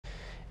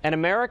An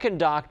American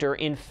doctor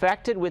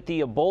infected with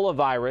the Ebola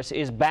virus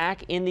is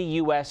back in the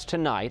U.S.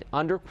 tonight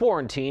under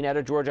quarantine at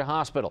a Georgia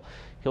hospital.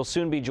 He'll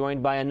soon be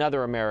joined by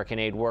another American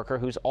aid worker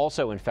who's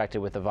also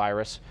infected with the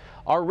virus.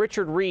 Our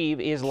Richard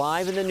Reeve is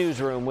live in the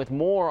newsroom with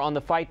more on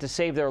the fight to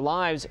save their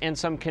lives and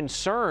some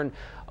concern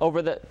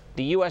over the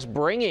U.S.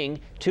 bringing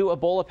two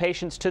Ebola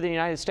patients to the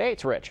United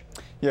States. Rich.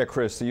 Yeah,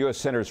 Chris, the U.S.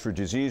 Centers for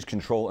Disease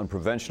Control and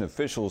Prevention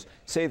officials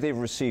say they've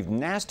received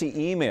nasty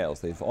emails.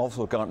 They've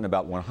also gotten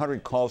about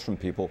 100 calls from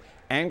people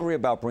angry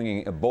about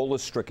bringing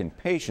Ebola-stricken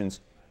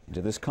patients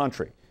into this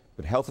country.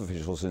 But health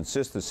officials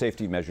insist the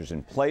safety measures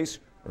in place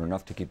are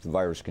enough to keep the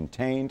virus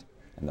contained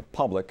and the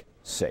public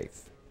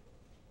safe.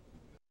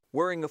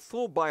 Wearing a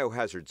full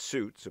biohazard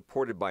suit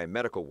supported by a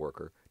medical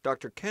worker,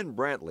 Dr. Ken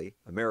Brantley,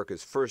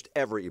 America's first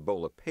ever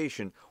Ebola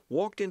patient,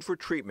 walked in for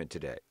treatment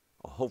today.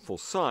 A hopeful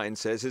sign,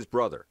 says his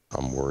brother.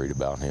 I'm worried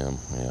about him,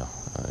 yeah,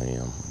 I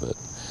am, but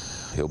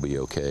he'll be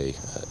okay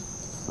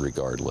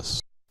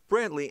regardless.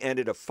 Brantley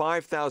ended a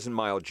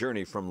 5,000-mile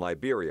journey from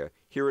Liberia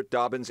here at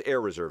Dobbins Air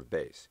Reserve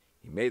Base.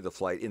 He made the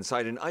flight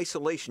inside an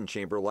isolation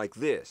chamber like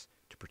this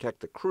to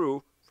protect the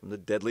crew from the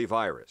deadly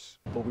virus.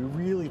 But we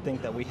really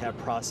think that we have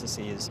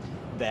processes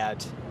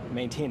that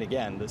maintain,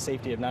 again, the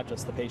safety of not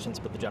just the patients,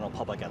 but the general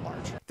public at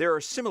large. There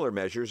are similar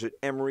measures at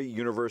Emory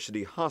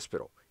University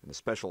Hospital in the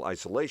special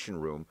isolation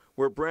room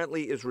where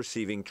Brantley is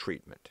receiving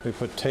treatment. We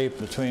put tape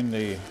between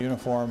the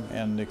uniform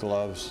and the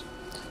gloves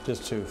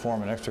just to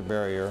form an extra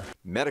barrier.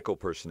 Medical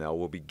personnel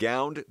will be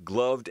gowned,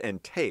 gloved,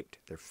 and taped,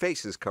 their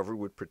faces covered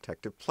with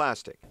protective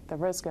plastic. The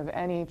risk of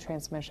any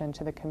transmission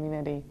to the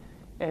community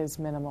is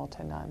minimal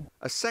to none.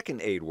 A second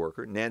aid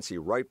worker, Nancy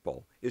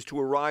Wrightball, is to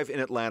arrive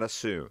in Atlanta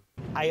soon.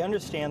 I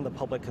understand the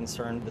public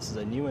concern. This is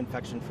a new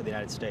infection for the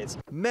United States.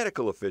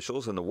 Medical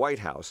officials in the White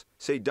House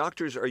say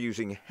doctors are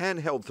using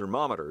handheld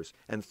thermometers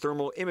and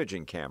thermal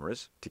imaging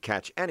cameras to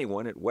catch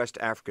anyone at West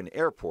African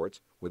airports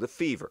with a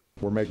fever.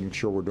 We're making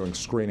sure we're doing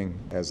screening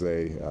as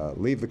they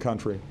leave the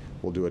country.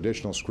 We'll do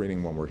additional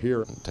screening when we're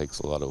here. It takes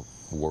a lot of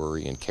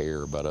worry and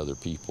care about other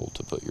people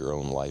to put your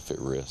own life at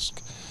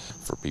risk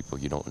for people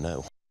you don't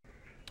know.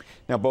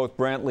 Now, both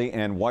Brantley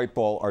and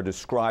Wrightball are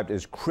described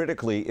as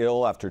critically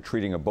ill after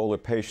treating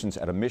Ebola patients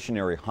at a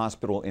missionary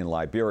hospital in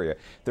Liberia.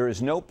 There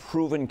is no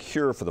proven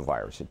cure for the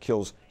virus. It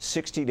kills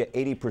 60 to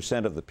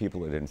 80% of the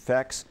people it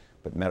infects,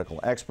 but medical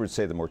experts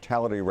say the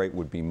mortality rate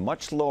would be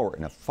much lower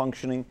in a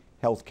functioning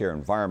healthcare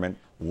environment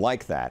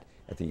like that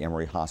at the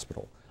Emory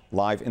Hospital.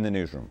 Live in the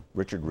newsroom,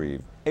 Richard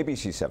Reeve,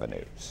 ABC 7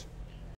 News.